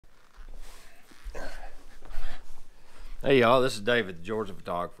Hey y'all, this is David, the Georgia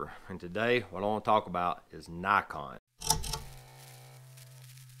photographer, and today what I want to talk about is Nikon.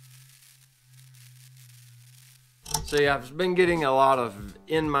 See, I've been getting a lot of,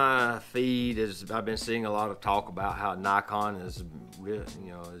 in my feed, I've been seeing a lot of talk about how Nikon is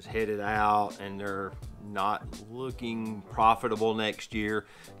headed out and they're not looking profitable next year.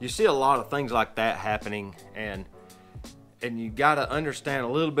 You see a lot of things like that happening, and you got to understand a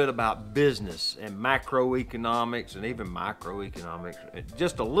little bit about business and macroeconomics and even microeconomics.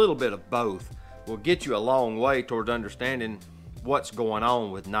 Just a little bit of both will get you a long way towards understanding what's going on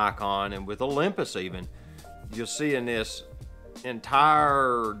with Nikon and with Olympus even. You'll see in this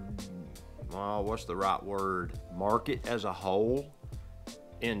entire, well, what's the right word, market as a whole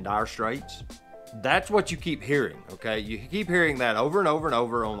in dire straits. That's what you keep hearing, okay? You keep hearing that over and over and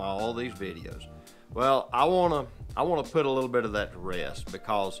over on all these videos. Well, I want to put a little bit of that to rest,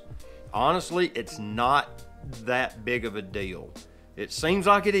 because honestly, it's not that big of a deal. It seems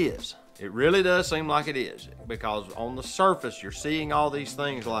like it is. It really does seem like it is, because on the surface, you're seeing all these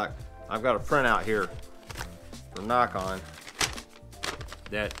things like, I've got a printout here for Nikon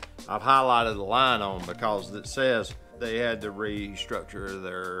that I've highlighted the line on because it says they had to restructure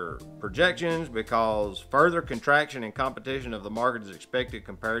their projections because further contraction and competition of the market is expected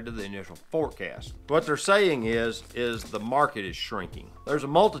compared to the initial forecast. What they're saying is the market is shrinking. There's a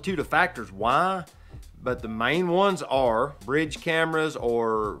multitude of factors why, but the main ones are bridge cameras,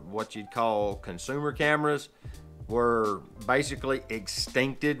 or what you'd call consumer cameras, were basically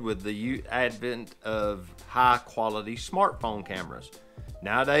extincted with the advent of high quality smartphone cameras.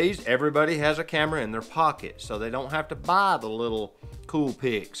 Nowadays, everybody has a camera in their pocket, so they don't have to buy the little cool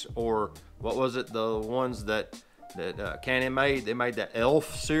pics, or what was it, the ones that Canon made. They made that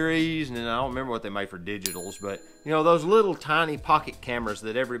ELF series, and then I don't remember what they made for digitals, but you know, those little tiny pocket cameras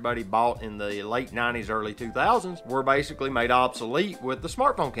that everybody bought in the late 90s, early 2000s were basically made obsolete with the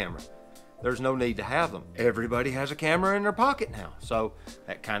smartphone camera. There's no need to have them. Everybody has a camera in their pocket now. So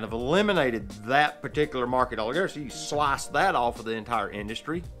that kind of eliminated that particular market altogether. So you slice that off of the entire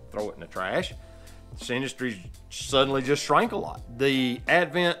industry, throw it in the trash. This industry suddenly just shrank a lot. The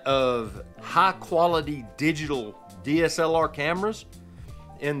advent of high quality digital DSLR cameras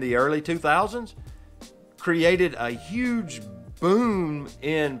in the early 2000s created a huge boom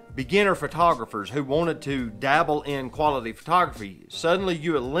in beginner photographers who wanted to dabble in quality photography. Suddenly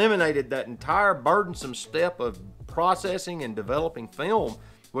you eliminated that entire burdensome step of processing and developing film,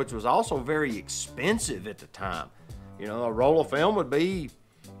 which was also very expensive at the time. You know, a roll of film would be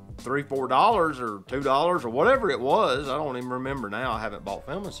 $3, $4 or $2 or whatever it was. I don't even remember now. I haven't bought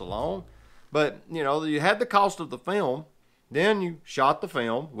film in so long. But, you know, you had the cost of the film. Then you shot the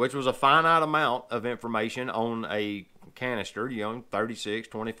film, which was a finite amount of information on a canister, you know, 36,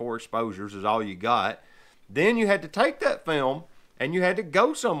 24 exposures is all you got. Then you had to take that film and you had to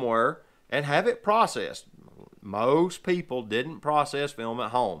go somewhere and have it processed. Most people didn't process film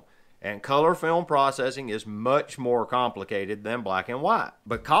at home, and color film processing is much more complicated than black and white.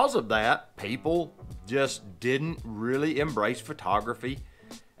 Because of that, people just didn't really embrace photography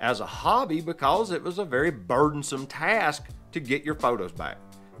as a hobby because it was a very burdensome task to get your photos back.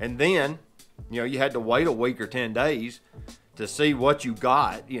 And then, you know, you had to wait a week or 10 days to see what you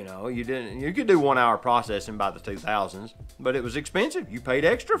got. You know, you could do 1 hour processing by the 2000s, but it was expensive. You paid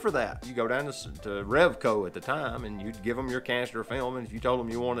extra for that. You go down to Revco at the time and you'd give them your canister of film, and if you told them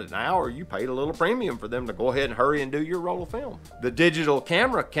you wanted an hour, you paid a little premium for them to go ahead and hurry and do your roll of film. The digital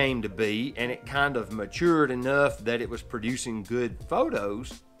camera came to be, and it kind of matured enough that it was producing good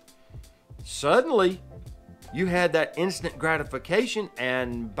photos. Suddenly, you had that instant gratification,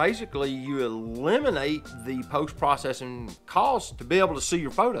 and basically you eliminate the post-processing costs to be able to see your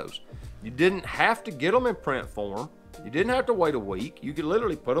photos. You didn't have to get them in print form. You didn't have to wait a week. You could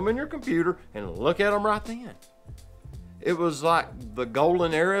literally put them in your computer and look at them right then. It was like the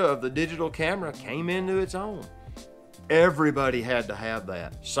golden era of the digital camera came into its own. Everybody had to have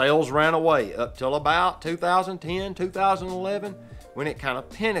that. Sales ran away up till about 2010, 2011. When it kind of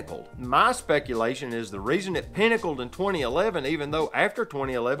pinnacled. My speculation is the reason it pinnacled in 2011, even though after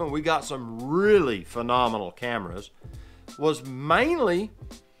 2011 we got some really phenomenal cameras, was mainly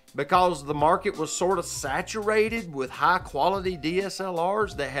because the market was sort of saturated with high quality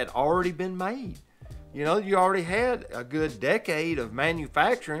DSLRs that had already been made. You know, you already had a good decade of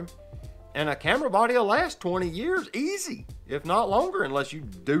manufacturing, and a camera body will last 20 years easy, if not longer, unless you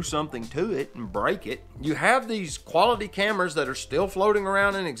do something to it and break it. You have these quality cameras that are still floating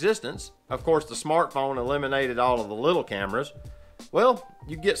around in existence. Of course, the smartphone eliminated all of the little cameras. Well,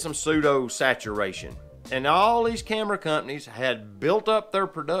 you get some pseudo saturation. And all these camera companies had built up their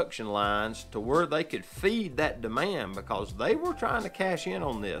production lines to where they could feed that demand because they were trying to cash in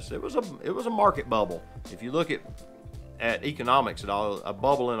on this. It was a market bubble. If you look at economics at all, a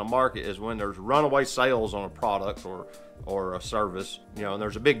bubble in a market is when there's runaway sales on a product or a service, you know, and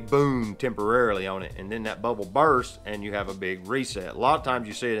there's a big boom temporarily on it, and then that bubble bursts and you have a big reset. A lot of times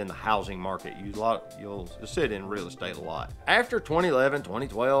you see it in the housing market. You'll see it in real estate a lot. After 2011,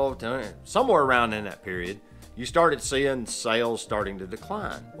 2012, somewhere around in that period, you started seeing sales starting to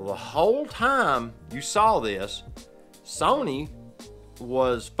decline. Well, the whole time you saw this, Sony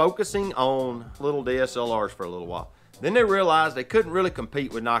was focusing on little DSLRs for a little while. Then they realized they couldn't really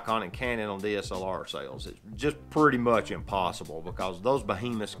compete with Nikon and Canon on DSLR sales. It's just pretty much impossible because those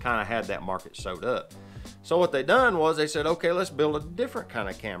behemoths kind of had that market sewed up. So what they done was they said, okay, let's build a different kind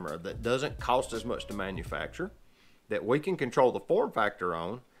of camera that doesn't cost as much to manufacture, that we can control the form factor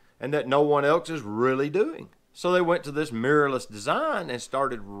on, and that no one else is really doing. So they went to this mirrorless design and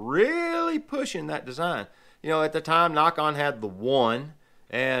started really pushing that design. You know, at the time, Nikon had the One,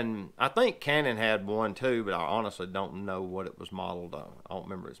 and I think Canon had one too, but I honestly don't know what it was modeled on. I don't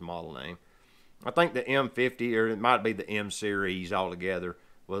remember its model name. I think the M50, or it might be the M series altogether,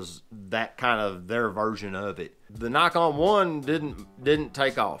 was that kind of their version of it. The Nikon One didn't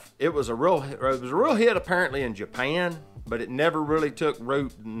take off. It was a real hit apparently in Japan, but it never really took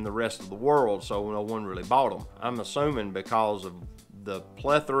root in the rest of the world, so no one really bought them. I'm assuming because of the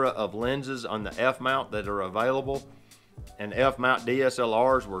plethora of lenses on the F-mount that are available, and F-mount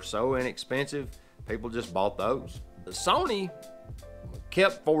DSLRs were so inexpensive, people just bought those. Sony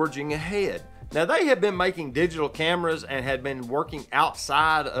kept forging ahead. Now, they had been making digital cameras and had been working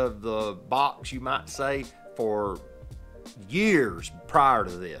outside of the box, you might say, for years prior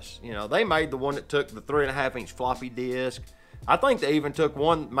to this. You know, they made the one that took the 3.5-inch floppy disk. I think they even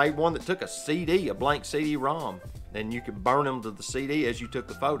made one that took a CD, a blank CD-ROM, and you could burn them to the CD as you took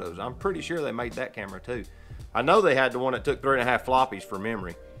the photos. I'm pretty sure they made that camera too. I know they had the one that took 3.5 floppies for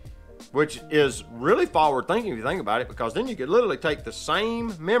memory, which is really forward thinking if you think about it, because then you could literally take the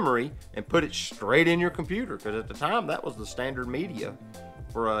same memory and put it straight in your computer, because at the time that was the standard media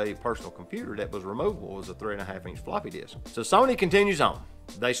for a personal computer that was removable, was a 3.5-inch floppy disk. So Sony continues on.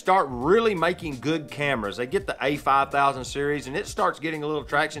 They start really making good cameras. They get the A5000 series and it starts getting a little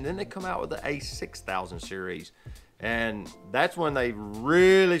traction. Then they come out with the A6000 series. And that's when they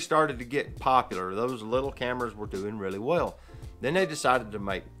really started to get popular. Those little cameras were doing really well. Then they decided to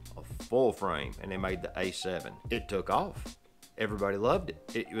make a full frame, and they made the A7. It took off. Everybody loved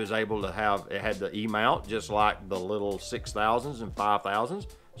it. It was able to have, it had the E-mount just like the little 6000s and 5000s.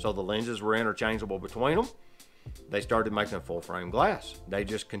 So the lenses were interchangeable between them. They started making a full frame glass. They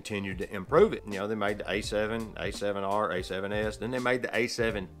just continued to improve it. You know, they made the A7, A7R, A7S. Then they made the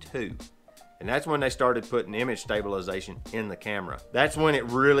A7 II. And that's when they started putting image stabilization in the camera. That's when it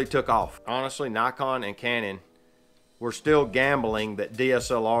really took off. Honestly, Nikon and Canon were still gambling that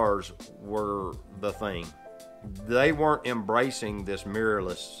DSLRs were the thing. They weren't embracing this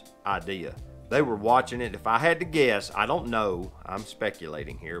mirrorless idea. They were watching it. If I had to guess, I don't know, I'm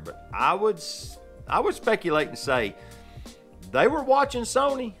speculating here, but I would speculate and say they were watching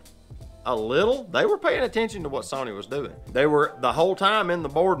Sony a little. They were paying attention to what Sony was doing. They were the whole time in the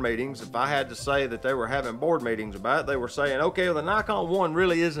board meetings. If I had to say that they were having board meetings about it, they were saying, okay, well, the Nikon One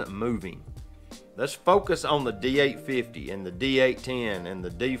really isn't moving. Let's focus on the D850 and the D810 and the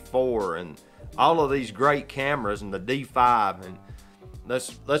D4 and all of these great cameras and the D5, and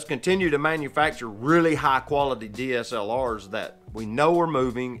let's continue to manufacture really high quality DSLRs that we know are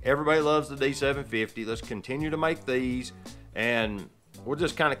moving. Everybody loves the D750. Let's continue to make these, and we'll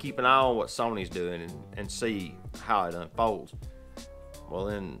just kind of keep an eye on what Sony's doing and see how it unfolds. Well,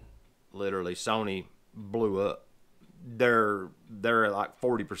 then literally Sony blew up. They're at like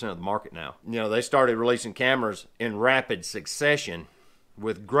 40% of the market now. You know, they started releasing cameras in rapid succession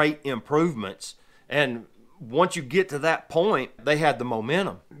with great improvements, and once you get to that point, they had the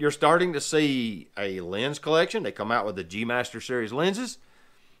momentum. You're starting to see a lens collection. They come out with the G Master series lenses.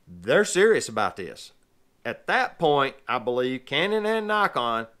 They're serious about this. At that point, I believe Canon and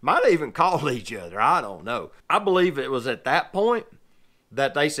Nikon might have even called each other. I don't know. I believe it was at that point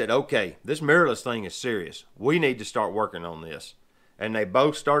that they said, okay, this mirrorless thing is serious. We need to start working on this. And they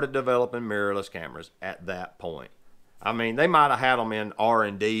both started developing mirrorless cameras at that point. I mean, they might have had them in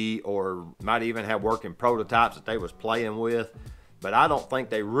R&D or might even have working prototypes that they was playing with, but I don't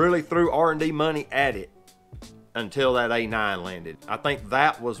think they really threw R&D money at it until that A9 landed. I think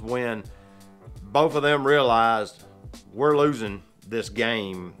that was when both of them realized we're losing this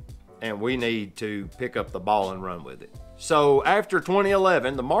game and we need to pick up the ball and run with it. So after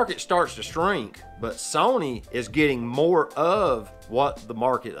 2011, the market starts to shrink, but Sony is getting more of what's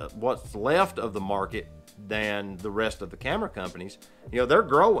left of the market than the rest of the camera companies. You know, they're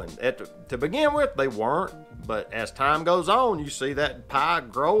growing. To begin with, they weren't, but as time goes on, you see that pie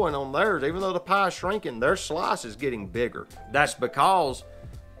growing on theirs. Even though the pie is shrinking, their slice is getting bigger. That's because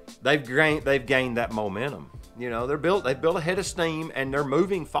they've gained that momentum. You know, they've built a head of steam, and they're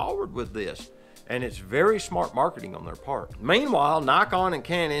moving forward with this. And it's very smart marketing on their part. Meanwhile, Nikon and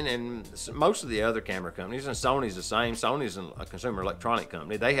Canon and most of the other camera companies, and Sony's the same. Sony's a consumer electronic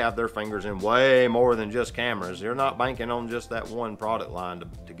company. They have their fingers in way more than just cameras. They're not banking on just that one product line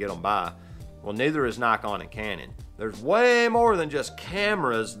to get them by. Well, neither is Nikon and Canon. There's way more than just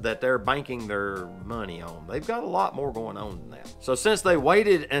cameras that they're banking their money on. They've got a lot more going on than that. So since they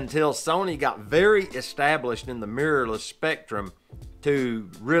waited until Sony got very established in the mirrorless spectrum to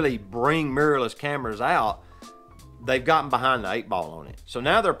really bring mirrorless cameras out, they've gotten behind the 8 ball on it. So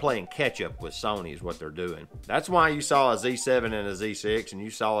now they're playing catch up with Sony is what they're doing. That's why you saw a Z7 and a Z6, and you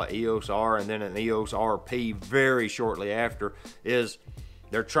saw an EOS R and then an EOS RP very shortly after. Is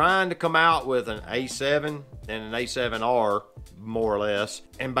they're trying to come out with an A7 and an A7R, more or less,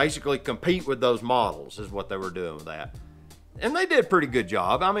 and basically compete with those models is what they were doing with that. And they did a pretty good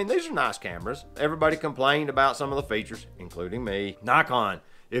job. I mean, these are nice cameras. Everybody complained about some of the features, including me. Nikon,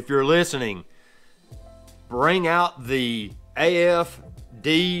 if you're listening, bring out the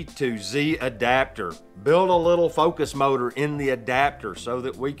AF-D to Z adapter. Build a little focus motor in the adapter so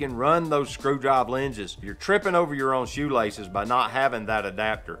that we can run those screw job lenses. You're tripping over your own shoelaces by not having that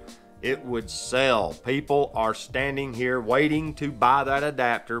adapter. It would sell. People are standing here waiting to buy that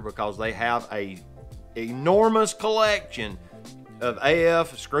adapter because they have a enormous collection of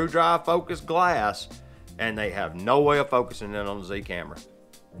AF screw drive focused glass, and they have no way of focusing it on the Z camera.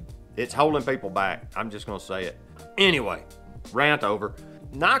 It's holding people back. I'm just gonna say it. Anyway, rant over.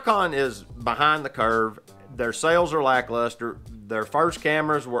 Nikon is behind the curve. Their sales are lackluster. Their first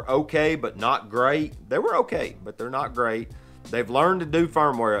cameras were okay, but not great. They were okay, but they're not great. They've learned to do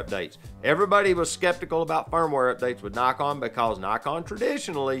firmware updates. Everybody was skeptical about firmware updates with Nikon because Nikon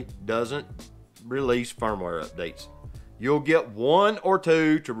traditionally doesn't release firmware updates. You'll get 1 or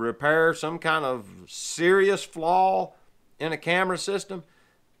 2 to repair some kind of serious flaw in a camera system,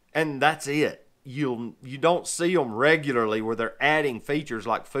 and that's it. You don't see them regularly where they're adding features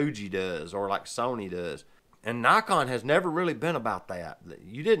like Fuji does or like Sony does. And Nikon has never really been about that.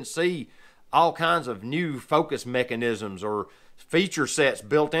 You didn't see all kinds of new focus mechanisms or feature sets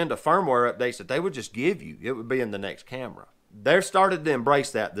built into firmware updates that they would just give you. It would be in the next camera. They've started to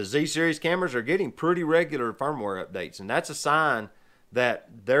embrace that. The Z series cameras are getting pretty regular firmware updates, and that's a sign that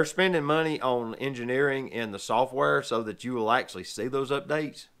they're spending money on engineering and the software so that you will actually see those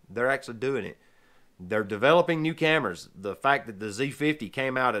updates. They're actually doing it. They're developing new cameras. The fact that the Z50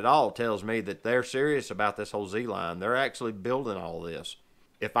 came out at all tells me that they're serious about this whole Z line. They're actually building all this.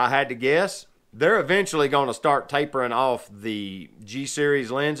 If I had to guess, they're eventually going to start tapering off the G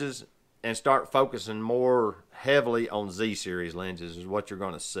series lenses and start focusing more heavily on Z series lenses is what you're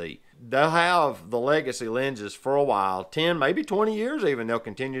going to see. They'll have the legacy lenses for a while, 10, maybe 20 years even. They'll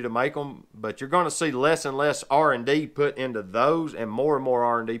continue to make them, but you're going to see less and less R&D put into those and more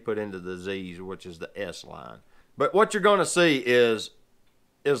R&D put into the Zs, which is the S line. But what you're going to see is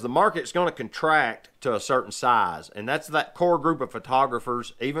the market's going to contract to a certain size, and that's that core group of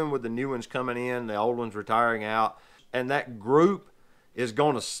photographers, even with the new ones coming in, the old ones retiring out, and that group is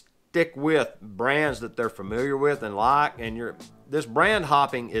going to stick with brands that they're familiar with and like. And this brand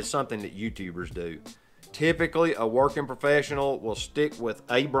hopping is something that YouTubers do. Typically, a working professional will stick with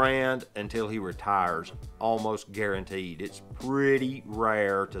a brand until he retires, almost guaranteed. It's pretty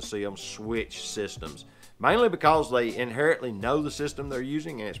rare to see them switch systems, mainly because they inherently know the system they're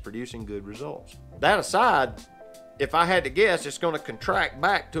using and it's producing good results. That aside, if I had to guess, it's going to contract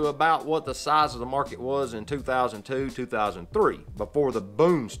back to about what the size of the market was in 2002, 2003, before the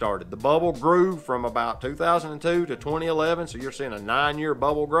boom started. The bubble grew from about 2002 to 2011, so you're seeing a 9-year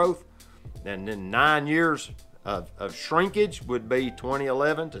bubble growth, and then 9 years of shrinkage would be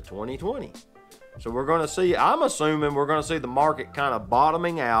 2011 to 2020. So we're going to see, I'm assuming we're going to see the market kind of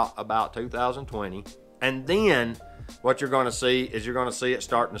bottoming out about 2020, and then what you're going to see is you're going to see it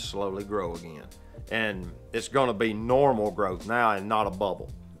starting to slowly grow again. And it's going to be normal growth now and not a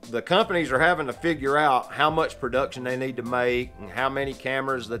bubble. The companies are having to figure out how much production they need to make and how many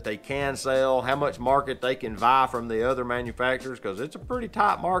cameras that they can sell, how much market they can buy from the other manufacturers, because it's a pretty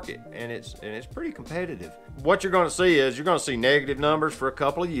tight market and it's pretty competitive. What you're going to see is you're going to see negative numbers for a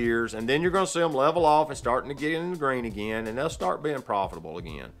couple of years, and then you're going to see them level off and starting to get in the green again, and they'll start being profitable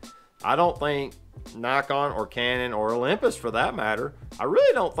again. I don't think Nikon or Canon or Olympus for that matter. I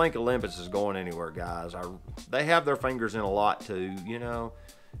really don't think Olympus is going anywhere, guys. They have their fingers in a lot too, you know.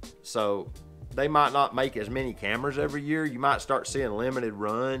 So they might not make as many cameras every year. You might start seeing limited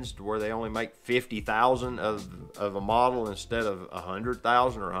runs to where they only make 50,000 of a model instead of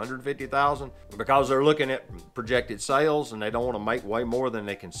 100,000 or 150,000, because they're looking at projected sales and they don't want to make way more than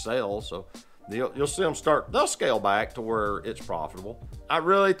they can sell. So you'll see them they'll scale back to where it's profitable. I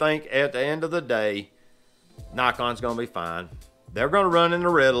really think at the end of the day, Nikon's going to be fine. They're going to run in the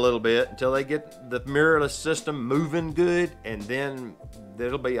red a little bit until they get the mirrorless system moving good, and then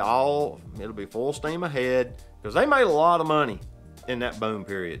it'll be full steam ahead, because they made a lot of money in that boom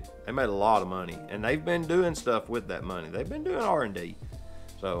period. They made a lot of money, and they've been doing stuff with that money. They've been doing R&D.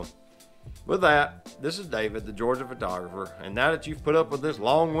 So with that, this is David, the Georgia photographer, and now that you've put up with this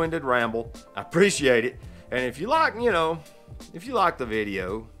long-winded ramble, I appreciate it. And if you like, you know, if you like the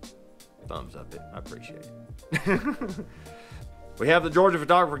video, thumbs up it. I appreciate it. We have the Georgia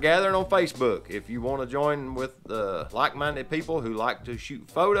Photographer Gathering on Facebook. If you want to join with like-minded people who like to shoot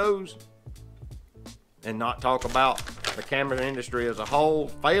photos and not talk about the camera industry as a whole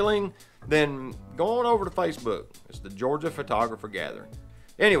failing, then go on over to Facebook. It's the Georgia Photographer Gathering.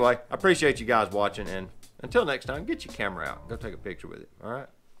 Anyway, I appreciate you guys watching, and until next time, get your camera out. Go take a picture with it, all right?